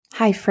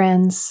Hi,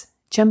 friends.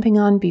 Jumping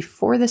on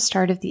before the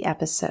start of the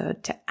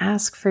episode to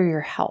ask for your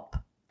help.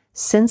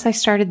 Since I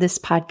started this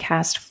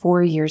podcast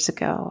 4 years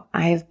ago,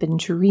 I have been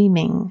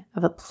dreaming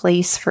of a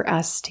place for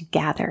us to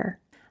gather,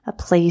 a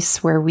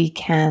place where we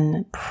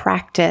can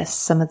practice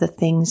some of the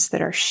things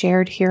that are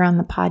shared here on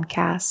the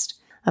podcast,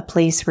 a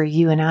place where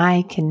you and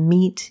I can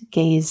meet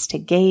gaze to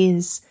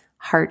gaze,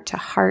 heart to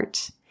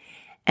heart,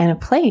 and a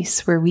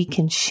place where we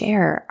can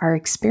share our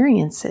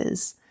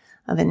experiences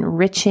of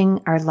enriching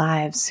our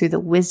lives through the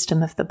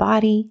wisdom of the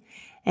body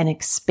and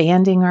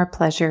expanding our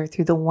pleasure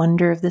through the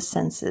wonder of the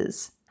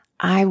senses.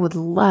 I would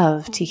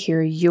love to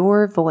hear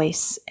your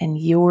voice and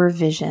your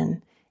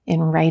vision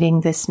in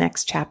writing this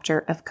next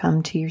chapter of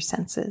Come to Your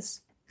Senses.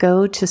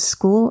 Go to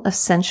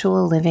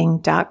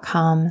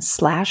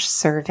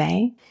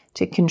schoolofsensualliving.com/survey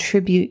to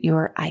contribute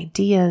your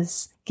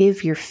ideas,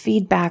 give your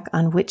feedback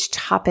on which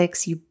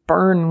topics you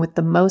burn with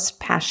the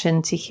most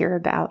passion to hear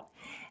about,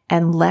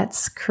 and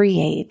let's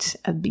create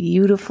a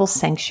beautiful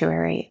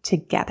sanctuary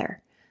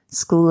together.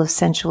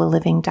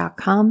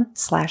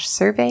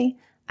 schoolofsensualliving.com/survey.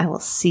 I will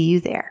see you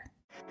there.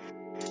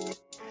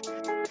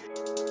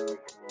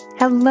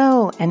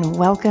 Hello, and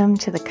welcome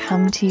to the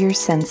Come to Your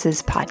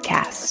Senses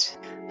podcast.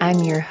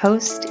 I'm your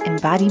host,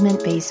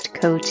 embodiment-based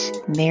coach,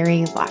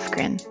 Mary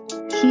Lofgren.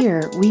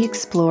 Here, we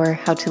explore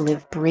how to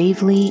live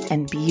bravely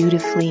and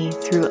beautifully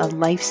through a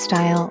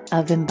lifestyle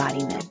of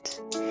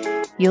embodiment.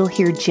 You'll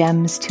hear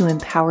gems to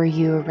empower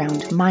you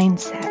around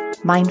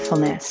mindset,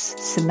 mindfulness,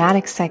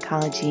 somatic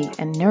psychology,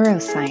 and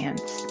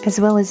neuroscience, as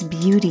well as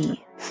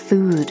beauty,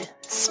 food,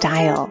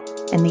 style,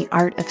 and the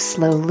art of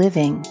slow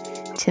living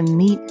to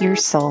meet your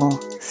soul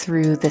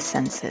through the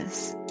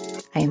senses.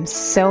 I am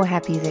so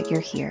happy that you're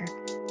here.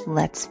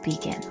 Let's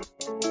begin.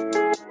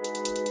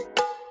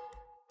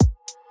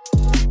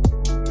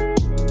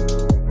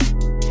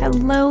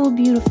 Hello,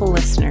 beautiful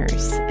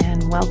listeners,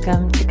 and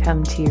welcome to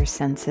Come to Your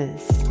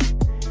Senses.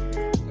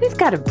 We've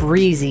got a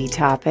breezy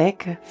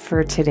topic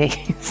for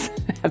today's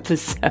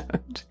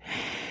episode.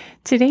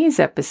 Today's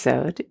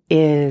episode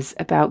is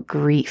about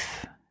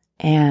grief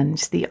and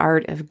the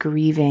art of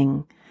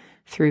grieving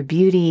through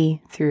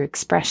beauty, through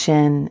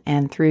expression,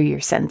 and through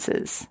your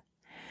senses.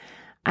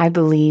 I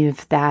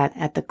believe that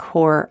at the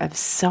core of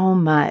so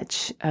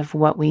much of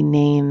what we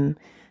name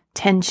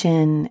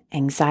tension,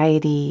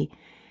 anxiety,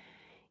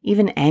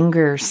 even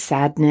anger,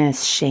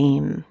 sadness,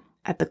 shame,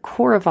 at the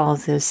core of all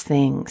of those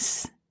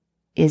things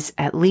is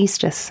at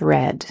least a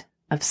thread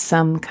of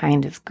some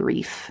kind of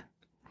grief.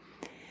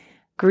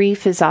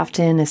 Grief is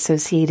often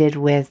associated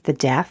with the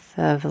death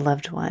of a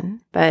loved one,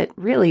 but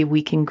really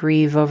we can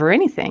grieve over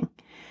anything.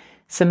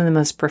 Some of the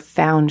most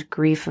profound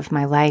grief of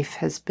my life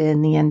has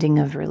been the ending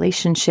of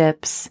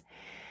relationships,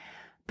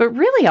 but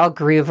really I'll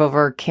grieve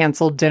over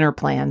canceled dinner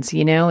plans.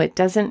 It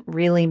doesn't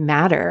really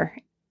matter.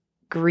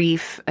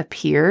 Grief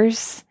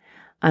appears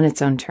on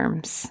its own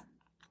terms.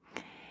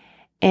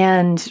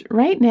 And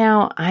right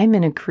now, I'm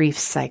in a grief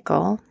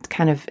cycle. It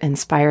kind of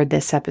inspired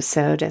this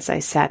episode as I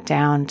sat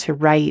down to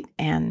write.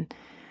 And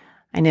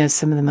I know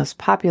some of the most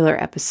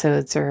popular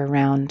episodes are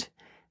around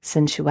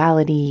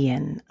sensuality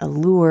and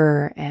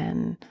allure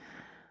and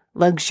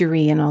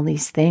luxury and all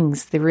these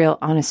things. The real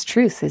honest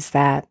truth is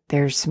that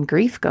there's some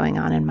grief going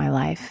on in my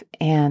life.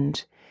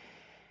 And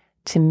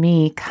to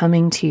me,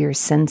 coming to your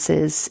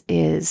senses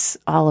is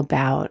all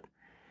about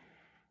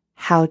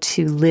how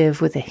to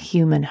live with a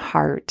human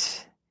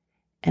heart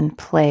and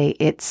play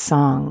its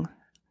song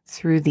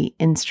through the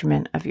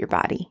instrument of your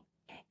body.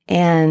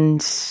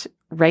 And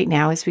right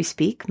now, as we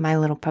speak, my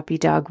little puppy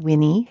dog,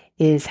 Winnie,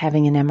 is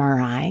having an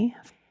MRI.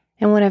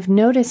 And what I've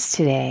noticed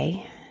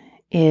today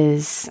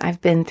is I've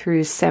been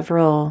through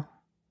several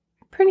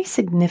pretty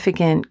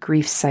significant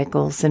grief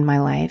cycles in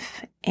my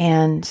life.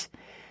 And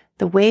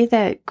the way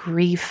that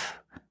grief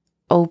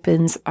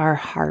opens our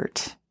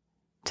heart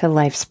to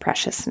life's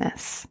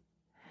preciousness.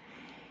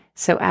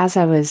 So as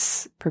I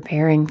was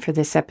preparing for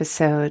this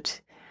episode,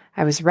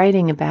 I was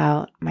writing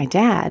about my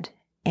dad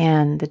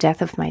and the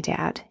death of my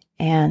dad.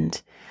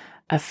 And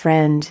a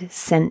friend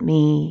sent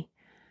me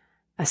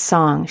a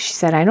song. She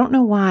said, I don't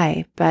know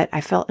why, but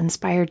I felt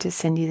inspired to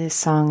send you this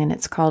song. And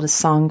it's called A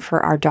Song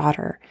for Our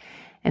Daughter.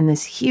 And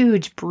this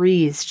huge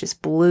breeze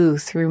just blew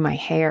through my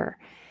hair.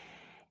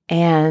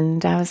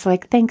 And I was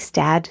like, thanks,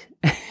 Dad.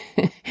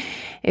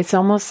 It's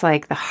almost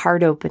like the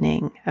heart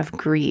opening of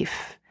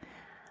grief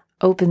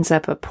opens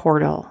up a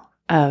portal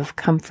of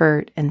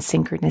comfort and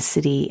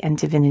synchronicity and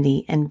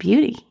divinity and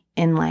beauty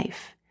in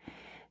life.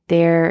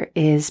 There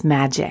is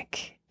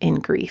magic in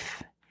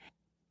grief.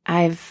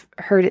 I've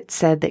heard it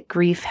said that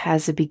grief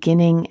has a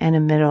beginning and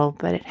a middle,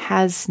 but it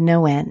has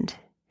no end.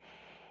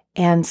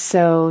 And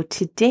so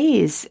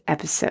today's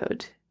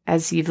episode,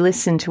 as you've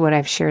listened to what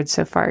I've shared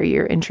so far,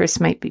 your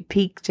interest might be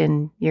piqued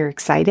and you're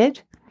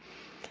excited.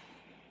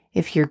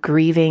 If you're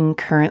grieving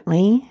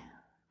currently,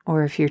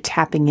 or if you're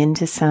tapping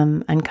into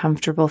some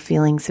uncomfortable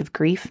feelings of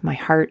grief, my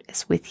heart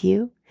is with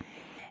you.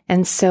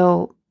 And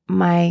so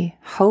my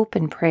hope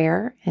and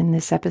prayer in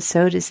this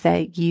episode is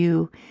that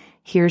you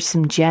hear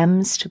some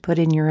gems to put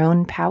in your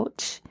own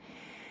pouch,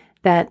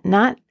 that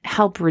not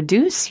help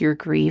reduce your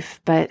grief,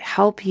 but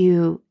help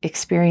you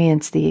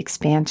experience the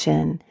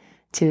expansion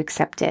to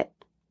accept it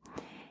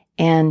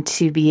and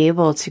to be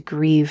able to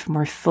grieve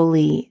more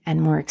fully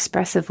and more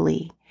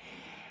expressively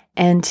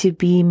and to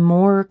be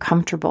more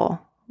comfortable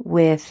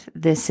with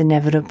this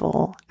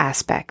inevitable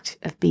aspect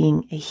of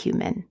being a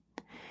human.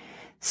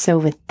 So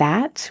with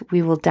that,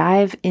 we will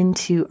dive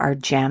into our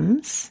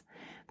gems.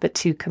 But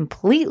to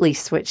completely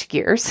switch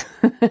gears,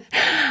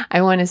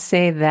 I want to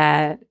say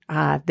that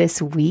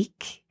this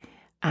week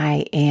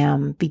I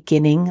am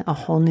beginning a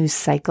whole new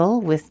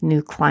cycle with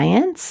new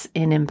clients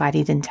in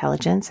Embodied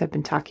Intelligence. I've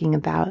been talking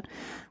about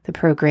the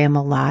program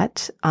a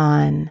lot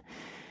on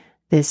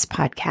this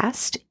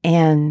podcast.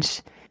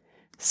 And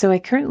so I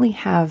currently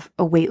have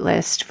a wait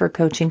list for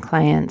coaching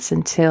clients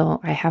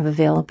until I have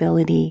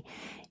availability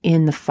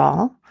in the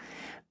fall.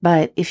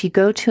 But if you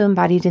go to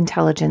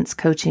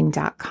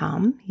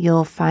embodiedintelligencecoaching.com,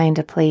 you'll find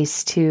a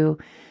place to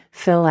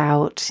fill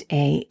out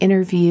an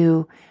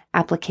interview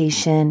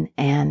application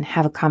and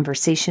have a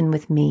conversation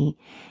with me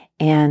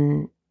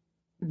and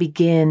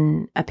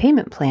begin a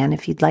payment plan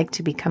if you'd like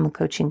to become a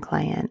coaching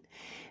client.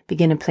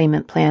 Begin a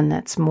payment plan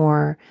that's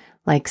more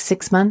like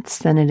 6 months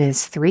than it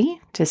is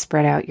 3 to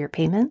spread out your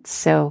payments.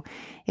 So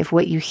if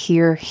what you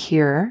hear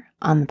here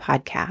on the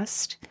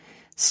podcast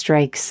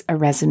strikes a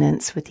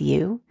resonance with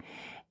you,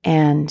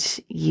 and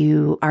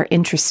you are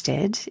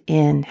interested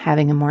in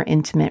having a more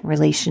intimate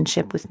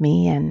relationship with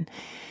me and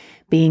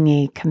being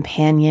a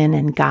companion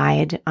and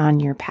guide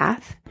on your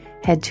path,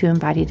 head to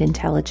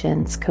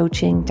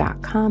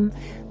embodiedintelligencecoaching.com.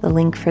 The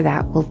link for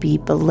that will be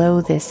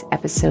below this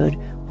episode,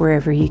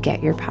 wherever you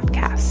get your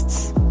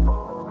podcasts.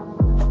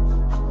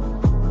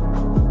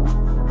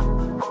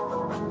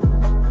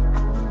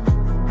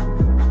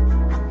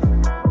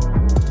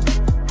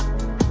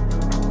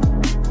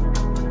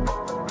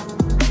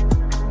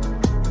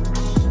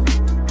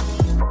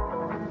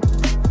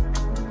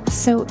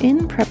 So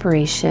in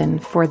preparation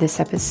for this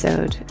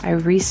episode, I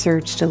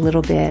researched a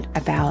little bit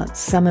about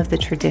some of the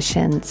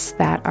traditions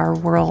that our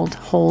world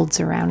holds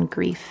around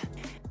grief,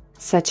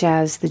 such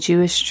as the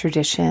Jewish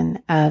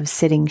tradition of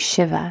sitting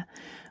Shiva,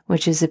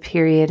 which is a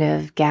period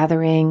of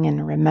gathering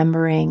and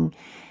remembering,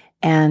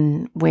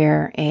 and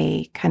where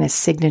a kind of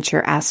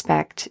signature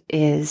aspect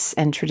is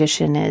and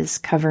tradition is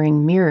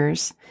covering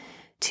mirrors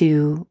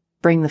to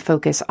bring the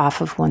focus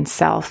off of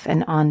oneself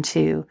and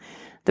onto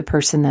the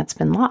person that's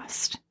been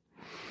lost.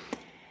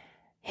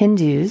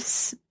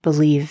 Hindus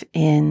believe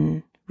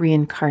in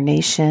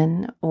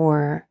reincarnation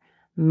or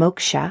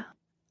moksha,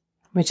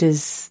 which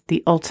is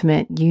the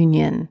ultimate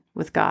union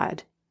with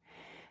God.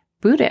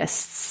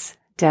 Buddhists'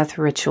 death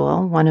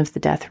ritual, one of the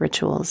death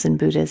rituals in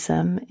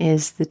Buddhism,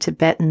 is the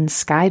Tibetan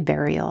sky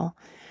burial,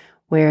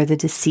 where the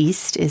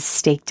deceased is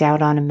staked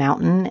out on a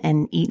mountain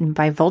and eaten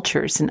by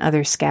vultures and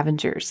other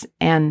scavengers.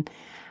 And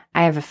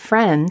I have a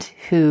friend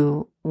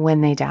who,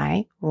 when they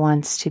die,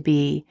 wants to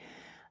be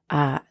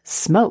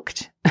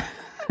smoked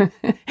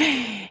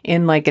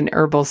in like an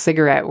herbal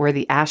cigarette where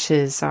the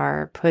ashes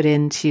are put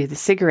into the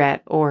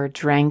cigarette or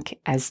drank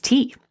as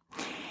tea.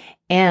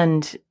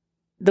 And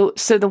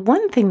so the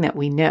one thing that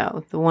we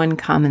know, the one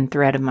common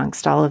thread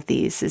amongst all of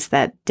these is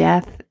that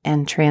death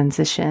and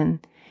transition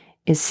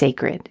is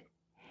sacred.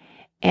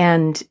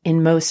 And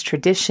in most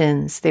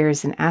traditions,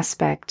 there's an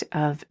aspect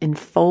of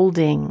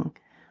enfolding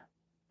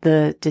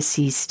the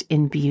deceased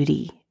in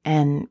beauty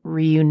and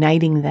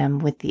reuniting them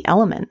with the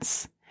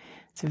elements.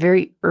 It's a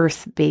very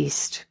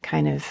earth-based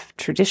kind of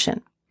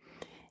tradition.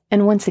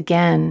 And once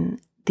again,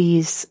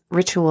 these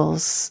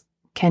rituals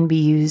can be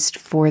used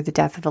for the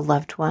death of a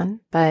loved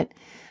one, but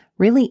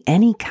really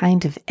any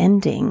kind of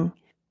ending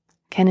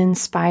can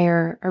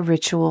inspire a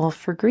ritual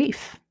for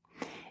grief.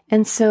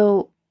 And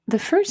so the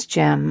first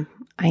gem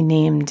I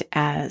named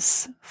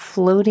as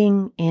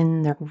floating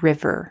in the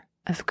river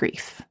of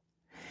grief.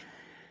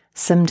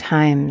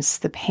 Sometimes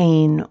the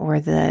pain or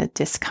the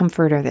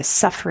discomfort or the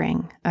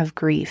suffering of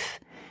grief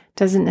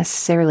doesn't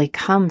necessarily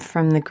come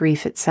from the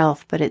grief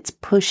itself, but it's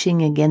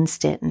pushing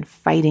against it and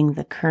fighting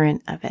the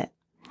current of it.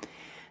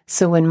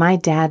 So when my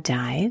dad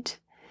died,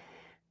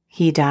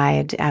 he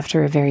died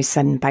after a very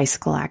sudden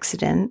bicycle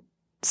accident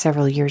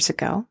several years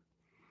ago.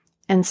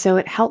 And so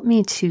it helped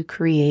me to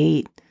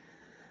create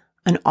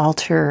an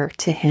altar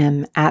to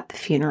him at the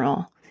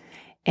funeral,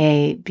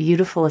 a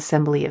beautiful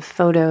assembly of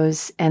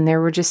photos. And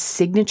there were just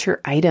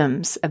signature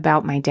items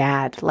about my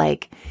dad,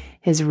 like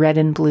his red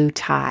and blue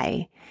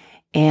tie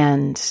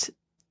and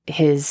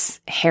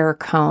his hair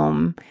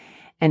comb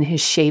and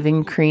his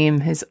shaving cream,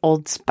 his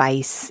Old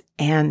Spice,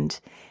 and,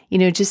 you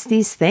know, just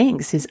these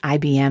things, his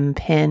IBM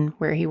pin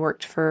where he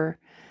worked for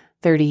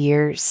 30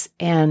 years,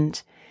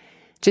 and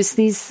just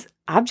these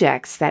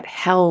objects that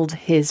held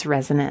his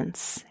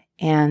resonance.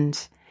 And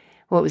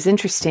what was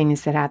interesting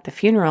is that at the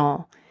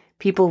funeral,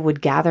 people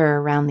would gather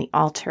around the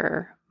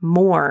altar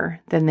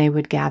more than they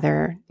would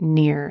gather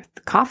near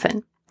the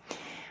coffin.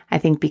 I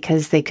think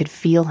because they could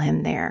feel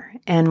him there.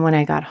 And when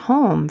I got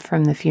home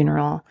from the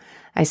funeral,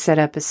 I set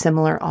up a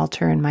similar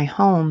altar in my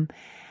home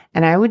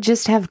And I would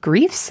just have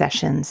grief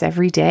sessions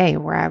every day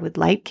where I would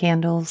light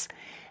candles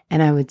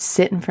and I would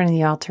sit in front of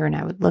the altar and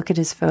I would look at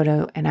his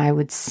photo and I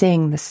would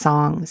sing the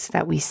songs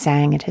that we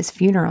sang at his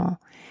funeral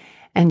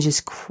and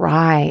just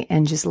cry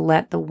and just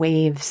let the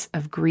waves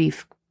of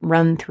grief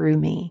run through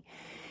me,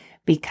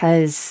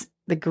 because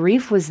the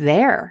grief was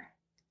there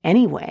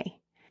anyway.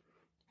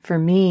 For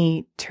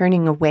me,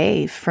 turning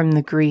away from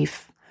the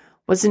grief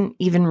wasn't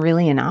even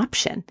really an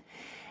option.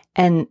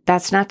 And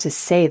that's not to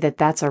say that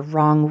that's a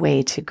wrong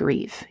way to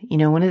grieve. You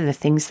know, one of the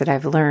things that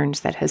I've learned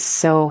that has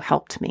so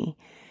helped me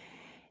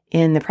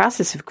in the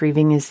process of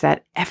grieving is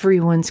that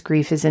everyone's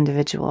grief is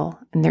individual,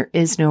 and there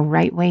is no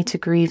right way to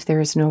grieve.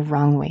 There is no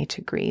wrong way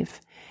to grieve.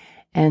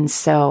 And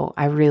so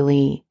I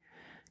really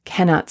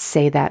cannot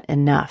say that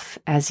enough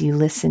as you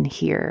listen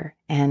here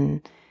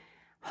and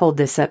hold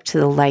this up to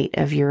the light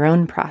of your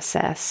own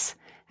process.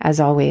 As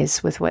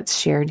always, with what's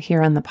shared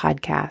here on the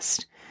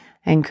podcast,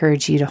 I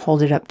encourage you to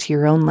hold it up to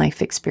your own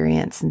life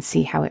experience and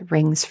see how it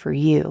rings for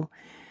you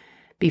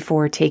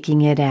before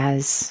taking it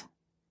as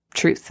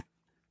truth.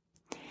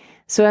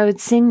 So I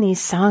would sing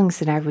these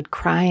songs and I would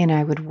cry and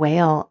I would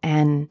wail,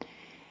 and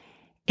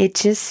it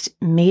just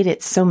made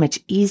it so much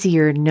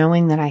easier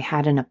knowing that I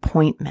had an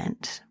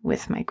appointment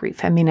with my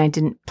grief. I mean, I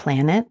didn't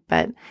plan it,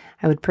 but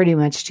I would pretty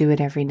much do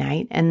it every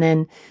night. And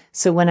then,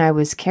 so when I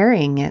was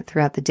carrying it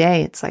throughout the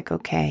day, it's like,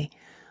 okay,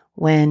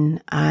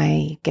 when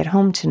I get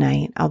home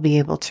tonight, I'll be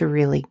able to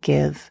really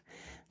give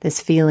this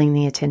feeling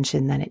the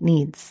attention that it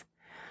needs.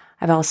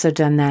 I've also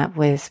done that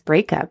with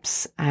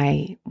breakups.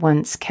 I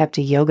once kept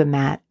a yoga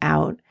mat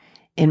out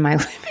in my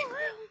living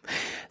room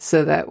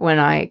so that when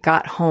I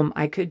got home,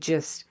 I could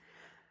just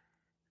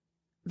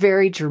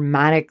very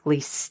dramatically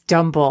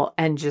stumble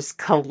and just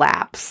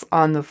collapse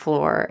on the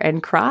floor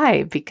and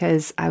cry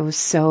because I was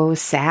so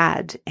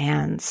sad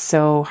and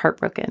so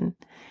heartbroken.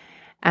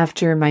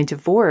 After my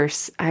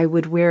divorce, I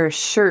would wear a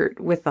shirt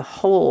with a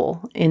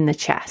hole in the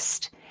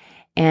chest.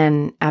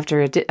 And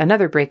after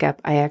another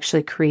breakup, I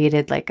actually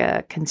created like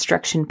a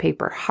construction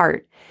paper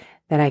heart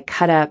that I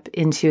cut up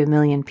into a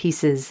million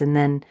pieces and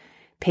then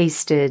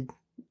pasted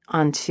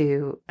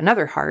onto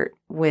another heart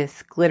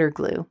with glitter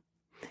glue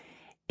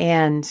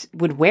and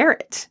would wear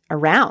it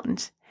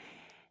around.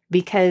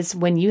 Because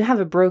when you have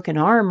a broken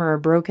arm or a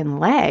broken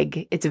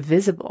leg, it's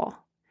visible.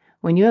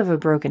 When you have a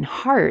broken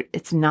heart,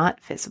 it's not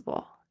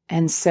visible.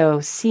 And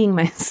so seeing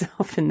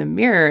myself in the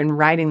mirror and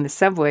riding the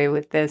subway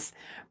with this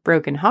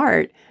broken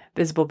heart,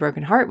 visible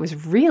broken heart,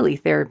 was really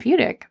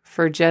therapeutic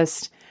for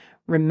just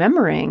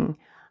remembering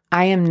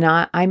I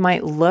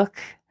might look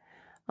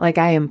like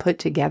I am put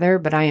together,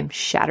 but I am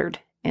shattered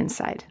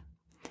inside.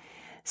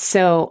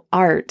 So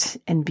art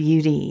and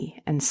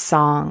beauty and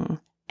song,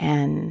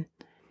 and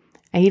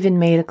I even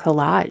made a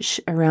collage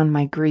around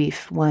my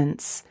grief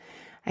once.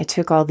 I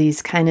took all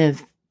these kind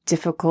of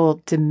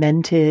difficult,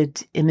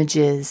 demented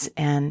images,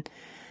 and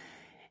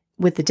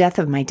with the death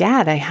of my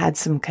dad, I had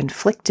some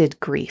conflicted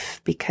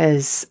grief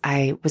because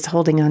I was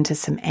holding on to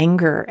some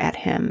anger at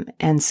him.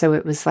 And so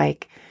it was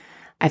like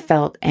I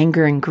felt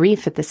anger and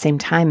grief at the same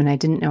time, and I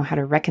didn't know how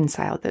to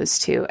reconcile those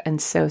two.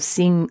 And so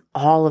seeing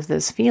all of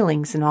those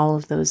feelings and all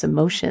of those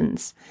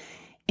emotions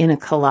in a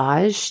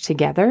collage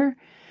together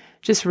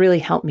just really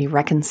helped me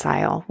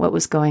reconcile what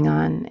was going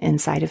on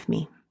inside of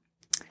me.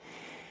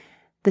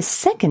 The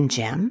second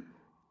gem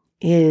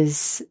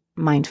is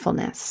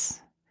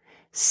mindfulness.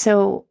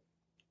 So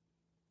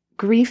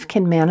grief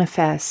can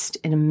manifest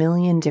in a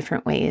million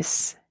different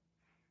ways.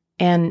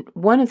 And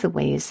one of the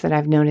ways that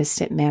I've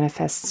noticed it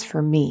manifests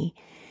for me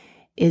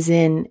is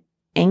in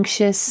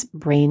anxious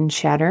brain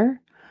chatter,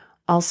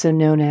 also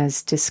known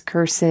as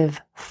discursive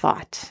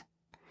thought.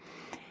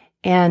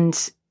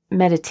 And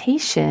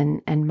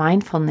meditation and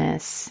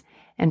mindfulness,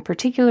 and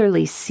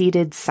particularly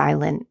seated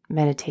silent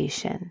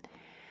meditation,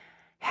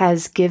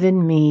 has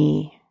given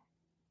me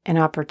an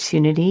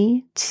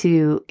opportunity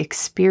to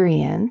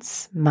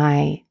experience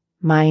my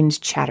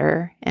mind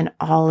chatter and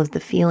all of the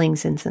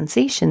feelings and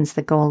sensations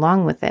that go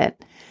along with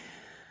it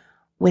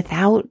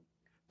without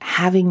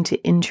having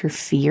to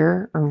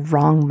interfere or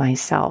wrong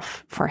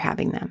myself for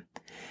having them.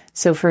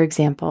 So, for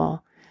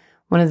example,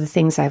 one of the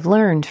things I've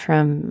learned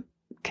from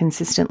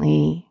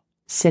consistently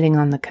sitting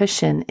on the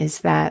cushion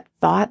is that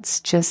thoughts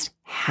just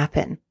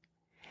happen.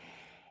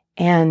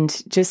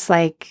 And just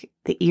like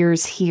the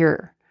ears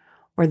hear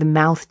or the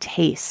mouth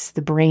tastes,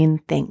 the brain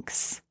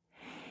thinks.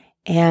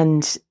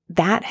 And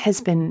that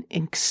has been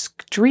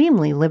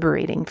extremely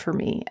liberating for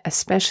me,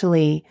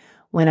 especially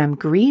when I'm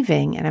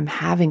grieving and I'm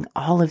having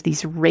all of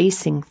these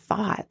racing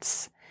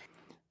thoughts,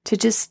 to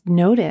just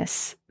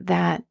notice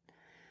that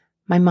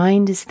my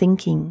mind is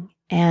thinking,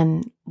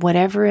 and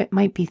whatever it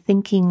might be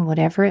thinking,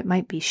 whatever it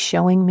might be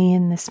showing me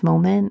in this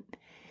moment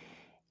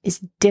is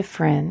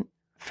different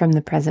from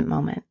the present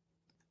moment.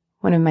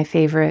 One of my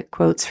favorite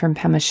quotes from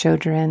Pema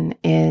Chodron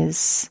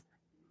is,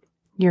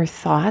 "Your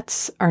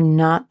thoughts are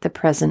not the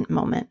present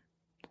moment.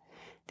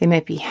 They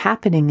might be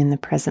happening in the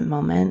present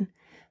moment,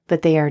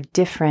 but they are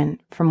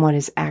different from what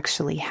is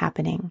actually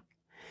happening.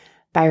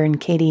 Byron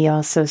Katie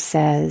also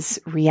says,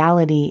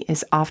 reality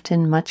is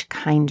often much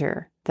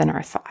kinder than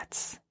our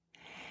thoughts.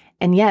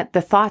 And yet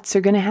the thoughts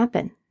are going to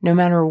happen. No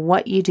matter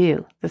what you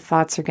do, the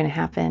thoughts are going to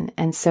happen.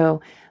 And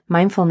so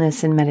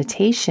mindfulness and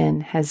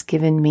meditation has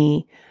given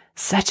me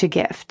such a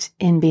gift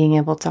in being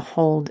able to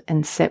hold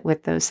and sit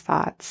with those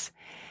thoughts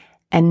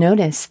and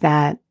notice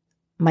that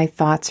my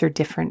thoughts are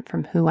different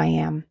from who I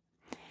am.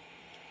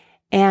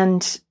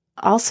 And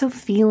also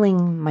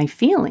feeling my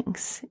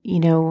feelings.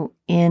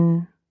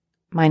 In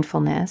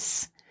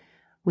mindfulness,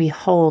 we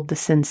hold the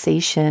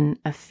sensation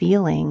of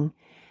feeling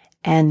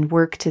and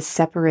work to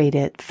separate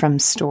it from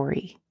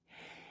story.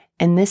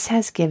 And this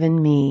has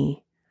given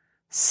me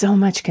so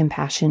much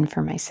compassion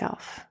for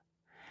myself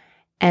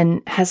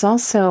and has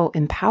also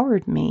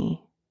empowered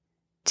me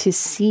to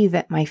see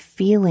that my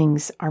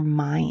feelings are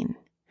mine.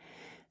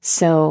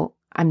 So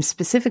I'm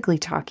specifically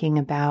talking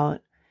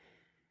about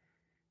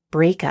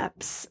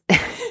breakups.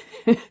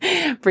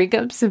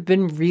 Breakups have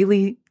been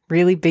really,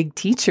 really big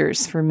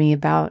teachers for me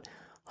about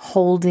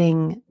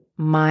holding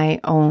my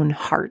own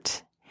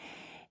heart.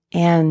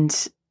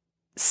 And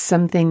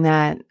something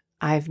that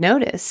I've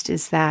noticed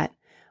is that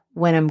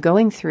when I'm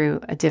going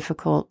through a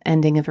difficult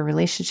ending of a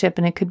relationship,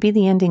 and it could be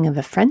the ending of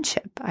a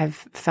friendship,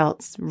 I've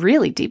felt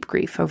really deep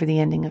grief over the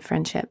ending of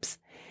friendships.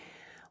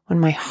 When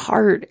my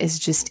heart is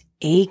just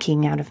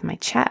aching out of my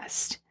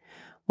chest,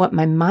 what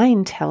my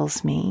mind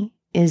tells me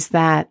is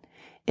that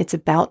it's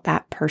about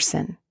that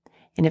person.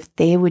 And if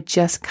they would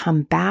just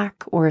come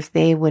back, or if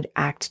they would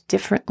act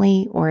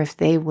differently, or if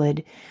they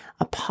would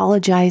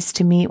apologize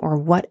to me or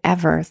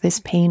whatever, this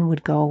pain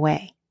would go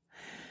away.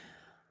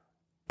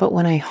 But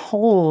when I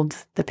hold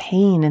the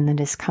pain and the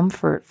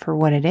discomfort for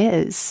what it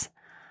is,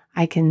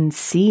 I can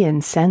see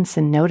and sense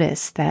and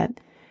notice that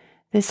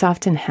this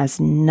often has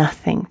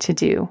nothing to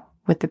do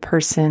with the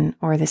person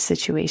or the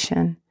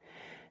situation.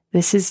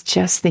 This is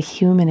just the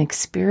human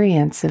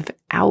experience of,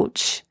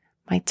 ouch,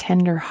 my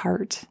tender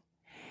heart.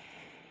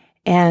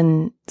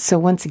 And so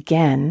once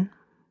again,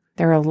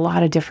 there are a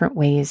lot of different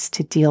ways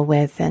to deal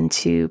with and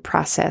to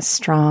process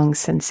strong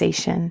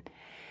sensation,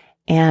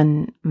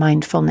 and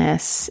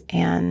mindfulness,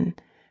 and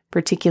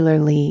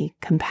particularly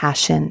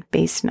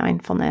compassion-based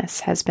mindfulness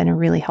has been a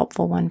really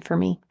helpful one for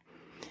me.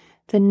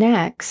 The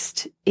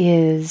next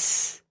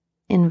is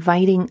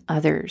inviting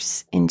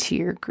others into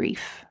your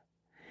grief.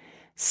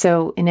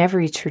 So in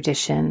every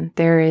tradition,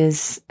 there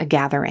is a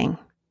gathering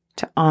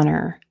to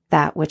honor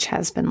that which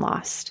has been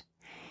lost.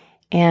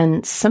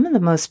 And some of the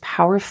most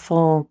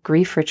powerful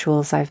grief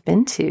rituals I've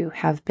been to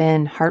have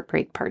been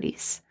heartbreak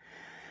parties.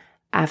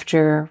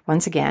 After,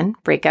 once again,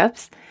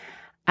 breakups,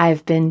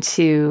 I've been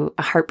to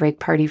a heartbreak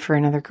party for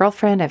another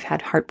girlfriend. I've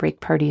had heartbreak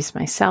parties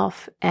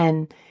myself.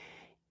 And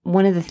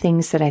one of the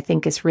things that I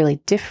think is really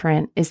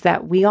different is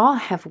that we all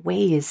have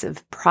ways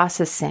of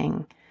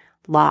processing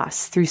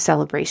loss through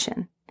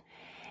celebration.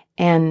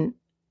 And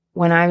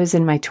when I was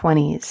in my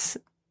 20s,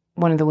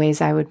 one of the ways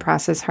I would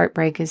process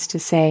heartbreak is to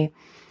say,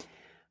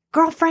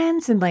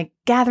 girlfriends, and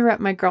gather up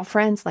my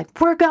girlfriends,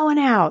 we're going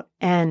out,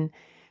 and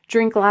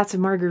drink lots of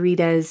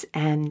margaritas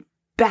and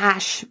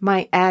bash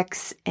my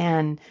ex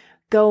and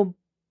go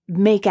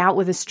make out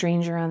with a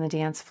stranger on the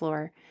dance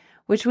floor,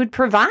 which would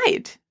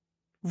provide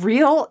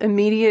real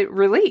immediate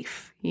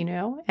relief,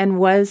 and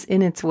was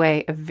in its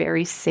way a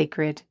very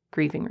sacred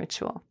grieving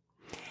ritual.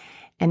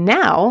 And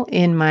now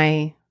in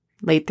my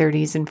late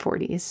 30s and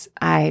 40s,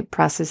 I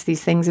process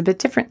these things a bit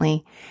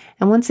differently.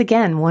 And once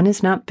again, one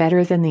is not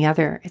better than the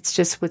other. It's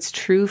just what's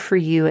true for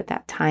you at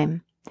that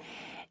time.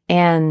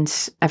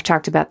 And I've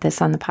talked about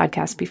this on the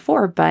podcast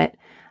before, but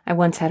I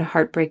once had a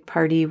heartbreak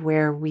party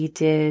where we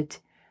did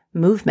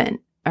movement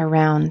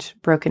around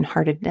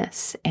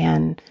brokenheartedness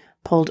and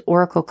pulled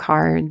oracle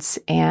cards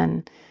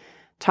and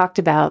talked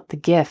about the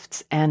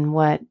gifts and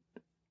what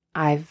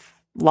I've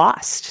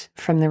lost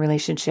from the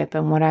relationship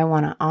and what I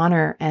want to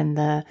honor and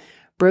the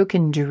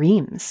broken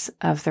dreams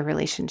of the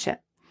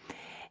relationship.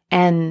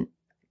 And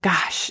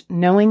gosh,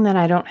 knowing that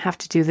I don't have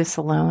to do this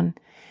alone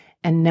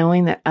and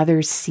knowing that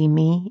others see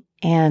me.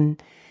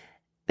 And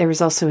there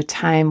was also a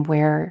time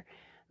where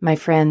my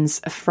friends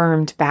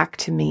affirmed back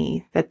to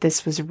me that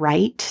this was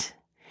right,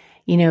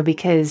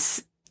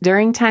 because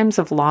during times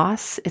of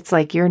loss, it's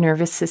like your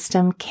nervous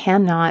system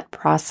cannot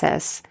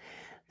process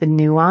the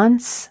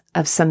nuance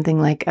of something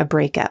like a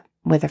breakup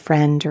with a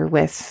friend or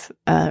with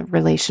a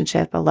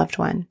relationship, a loved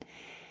one.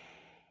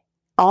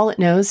 All it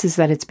knows is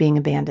that it's being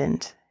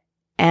abandoned.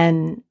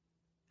 And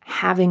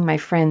having my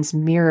friends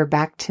mirror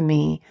back to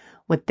me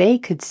what they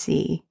could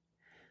see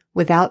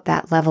without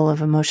that level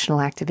of emotional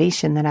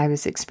activation that I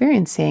was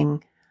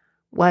experiencing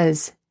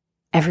was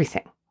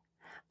everything.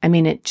 I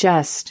mean, it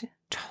just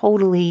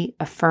totally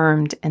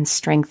affirmed and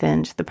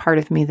strengthened the part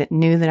of me that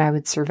knew that I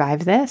would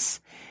survive this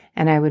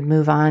and I would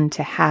move on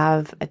to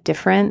have a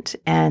different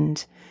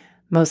and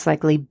most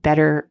likely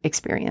better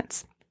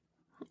experience.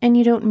 And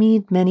you don't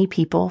need many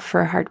people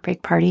for a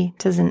heartbreak party.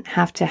 It doesn't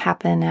have to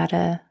happen at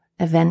a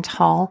event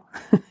hall.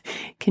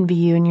 It can be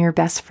you and your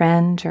best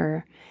friend,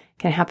 or it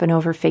can happen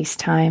over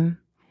FaceTime.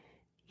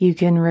 You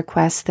can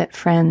request that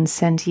friends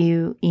send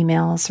you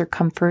emails or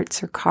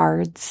comforts or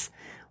cards.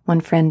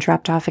 One friend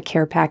dropped off a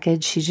care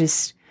package. She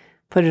just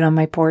put it on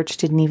my porch,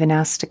 didn't even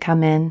ask to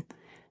come in.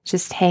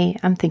 Just, hey,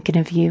 I'm thinking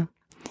of you.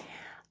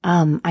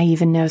 I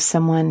even know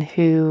someone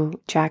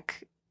who,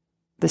 Jack,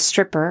 the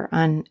stripper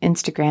on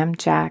Instagram,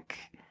 Jacqueline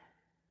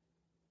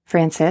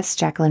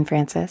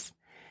Francis,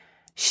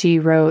 she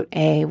wrote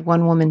a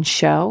one-woman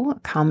show, a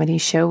comedy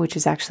show, which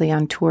is actually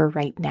on tour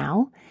right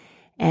now.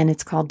 And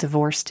it's called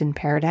Divorced in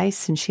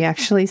Paradise. And she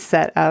actually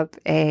set up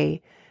a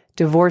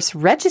divorce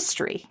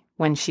registry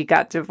when she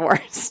got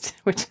divorced,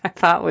 which I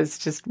thought was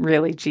just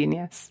really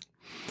genius.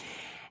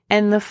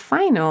 And the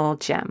final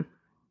gem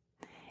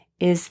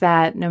is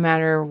that no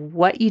matter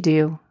what you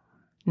do,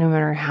 no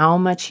matter how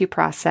much you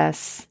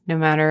process, no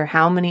matter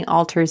how many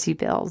altars you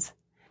build,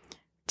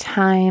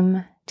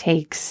 time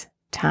takes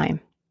time.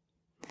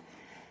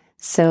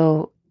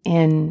 So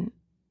in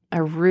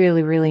a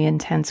really, really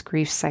intense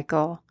grief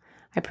cycle,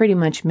 I pretty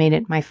much made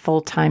it my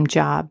full-time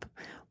job.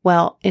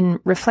 Well, in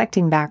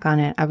reflecting back on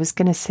it, I was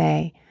going to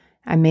say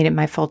I made it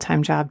my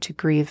full-time job to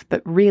grieve,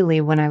 but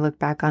really when I look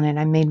back on it,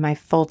 I made my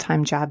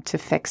full-time job to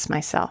fix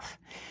myself,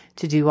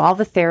 to do all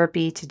the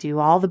therapy, to do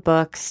all the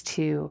books,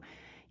 to,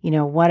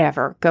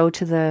 whatever, go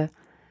to the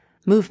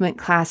movement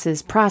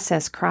classes,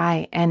 process,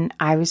 cry. And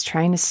I was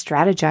trying to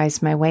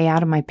strategize my way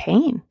out of my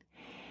pain.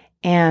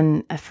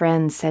 And a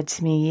friend said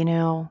to me,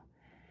 no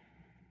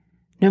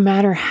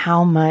matter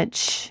how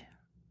much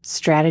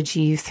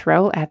strategy you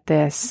throw at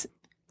this,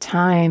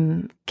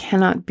 time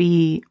cannot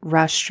be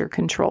rushed or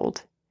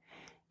controlled.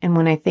 And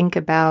when I think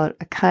about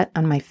a cut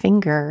on my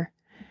finger,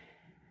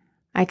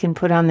 I can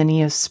put on the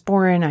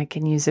Neosporin, I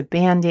can use a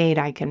Band-Aid,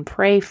 I can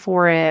pray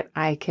for it,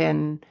 I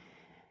can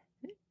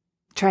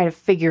try to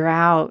figure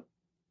out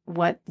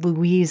what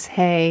Louise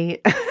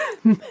Hay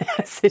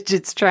message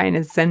it's trying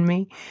to send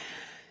me.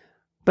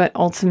 But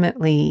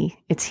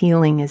ultimately, its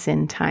healing is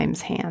in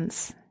time's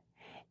hands.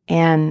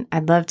 And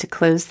I'd love to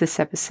close this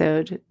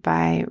episode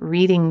by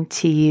reading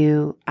to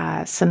you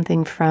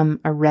something from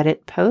a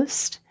Reddit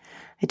post.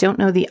 I don't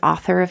know the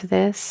author of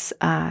this.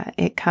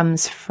 It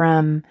comes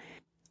from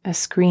a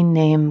screen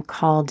name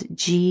called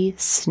G.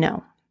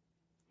 Snow.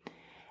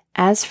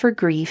 As for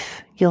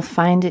grief, you'll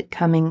find it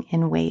coming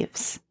in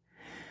waves.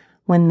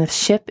 When the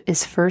ship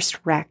is first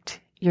wrecked,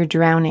 you're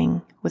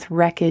drowning with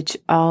wreckage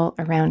all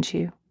around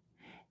you.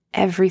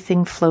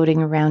 Everything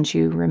floating around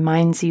you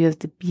reminds you of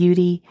the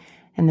beauty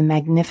and the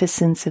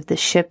magnificence of the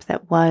ship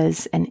that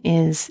was and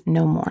is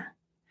no more.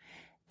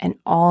 And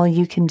all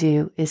you can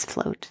do is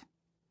float.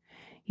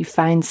 You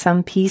find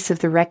some piece of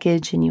the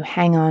wreckage and you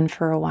hang on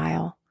for a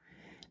while.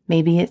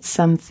 Maybe it's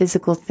some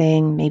physical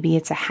thing. Maybe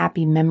it's a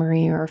happy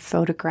memory or a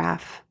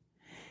photograph.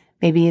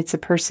 Maybe it's a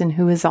person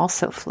who is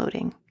also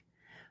floating.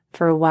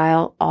 For a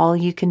while, all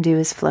you can do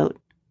is float.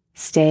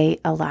 Stay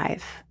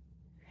alive.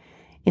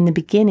 In the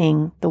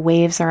beginning, the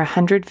waves are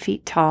 100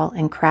 feet tall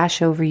and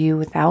crash over you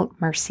without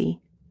mercy.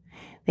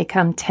 They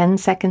come 10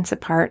 seconds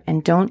apart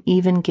and don't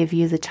even give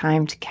you the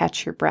time to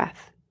catch your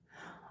breath.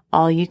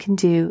 All you can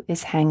do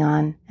is hang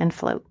on and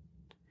float.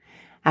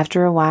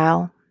 After a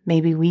while,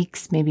 maybe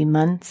weeks, maybe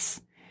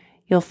months,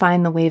 you'll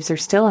find the waves are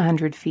still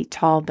 100 feet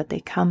tall, but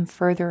they come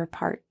further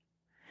apart.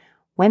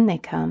 When they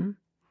come,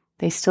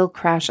 they still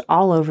crash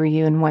all over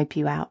you and wipe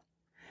you out.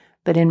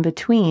 But in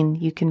between,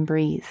 you can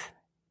breathe.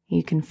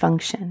 You can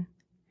function.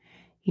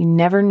 You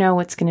never know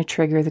what's going to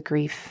trigger the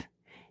grief.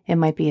 It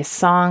might be a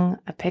song,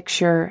 a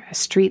picture, a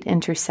street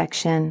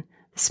intersection,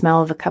 the smell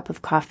of a cup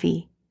of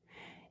coffee.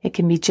 It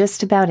can be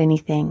just about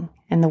anything,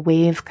 and the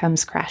wave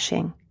comes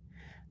crashing.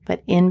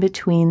 But in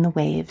between the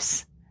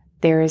waves,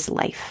 there is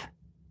life.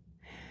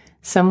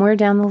 Somewhere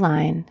down the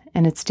line,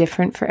 and it's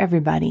different for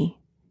everybody,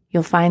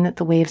 you'll find that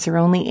the waves are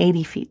only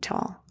 80 feet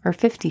tall or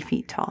 50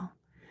 feet tall.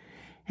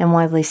 And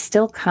while they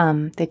still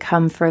come, they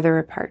come further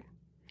apart.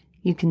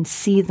 You can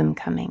see them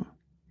coming.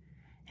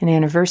 An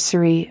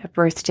anniversary, a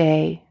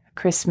birthday, a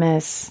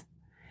Christmas.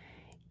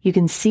 You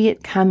can see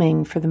it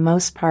coming for the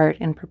most part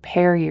and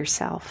prepare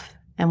yourself.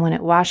 And when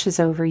it washes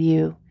over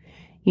you,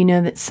 you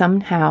know that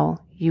somehow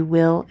you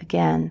will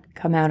again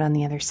come out on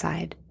the other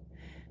side.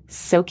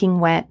 Soaking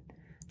wet,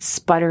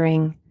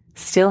 sputtering,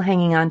 still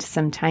hanging on to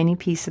some tiny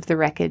piece of the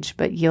wreckage,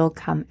 but you'll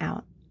come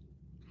out.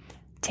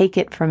 Take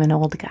it from an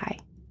old guy.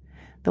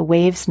 The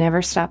waves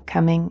never stop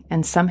coming,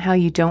 and somehow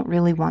you don't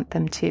really want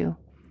them to.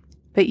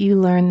 But you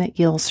learn that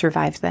you'll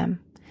survive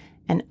them,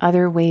 and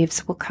other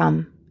waves will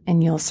come,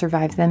 and you'll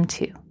survive them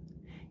too.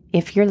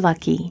 If you're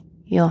lucky,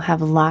 you'll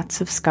have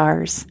lots of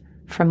scars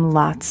from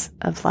lots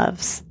of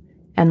loves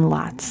and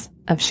lots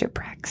of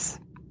shipwrecks.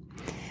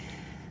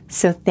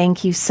 So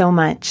thank you so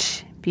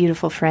much,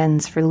 beautiful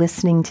friends, for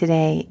listening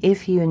today.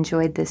 If you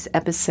enjoyed this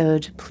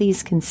episode,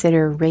 please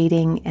consider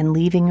rating and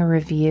leaving a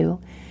review.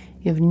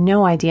 You have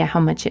no idea how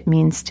much it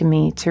means to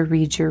me to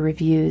read your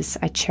reviews.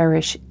 I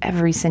cherish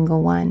every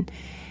single one.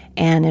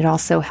 And it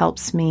also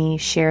helps me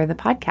share the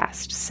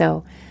podcast.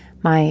 So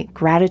my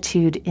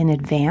gratitude in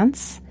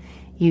advance.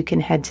 You can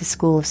head to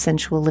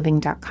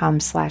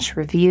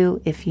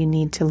schoolofsensualliving.com/review if you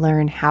need to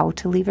learn how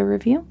to leave a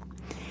review.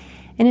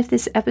 And if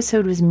this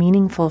episode was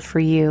meaningful for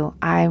you,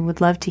 I would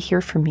love to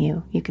hear from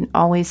you. You can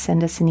always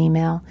send us an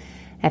email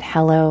at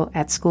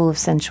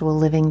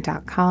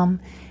hello@schoolofsensualliving.com,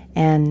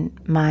 and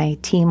my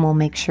team will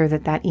make sure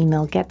that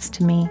email gets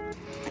to me.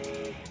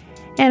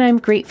 And I'm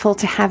grateful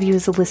to have you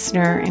as a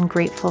listener and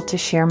grateful to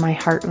share my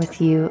heart with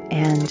you,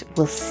 and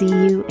we'll see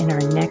you in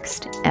our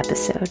next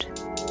episode.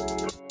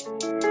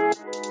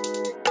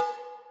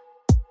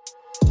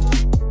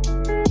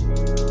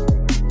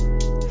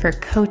 For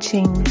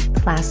coaching,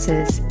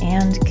 classes,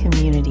 and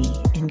community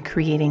in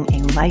creating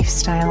a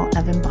lifestyle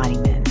of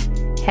embodiment,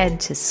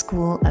 head to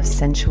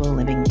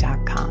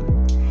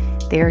schoolofsensualliving.com.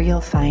 There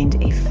you'll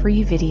find a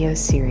free video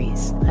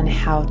series on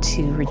how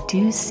to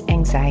reduce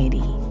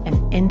anxiety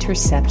and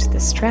intercept the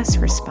stress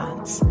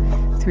response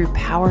through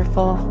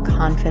powerful,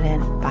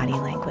 confident body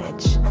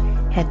language.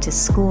 Head to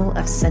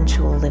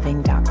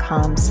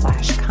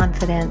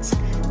schoolofsensualliving.com/confidence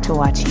to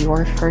watch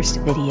your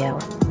first video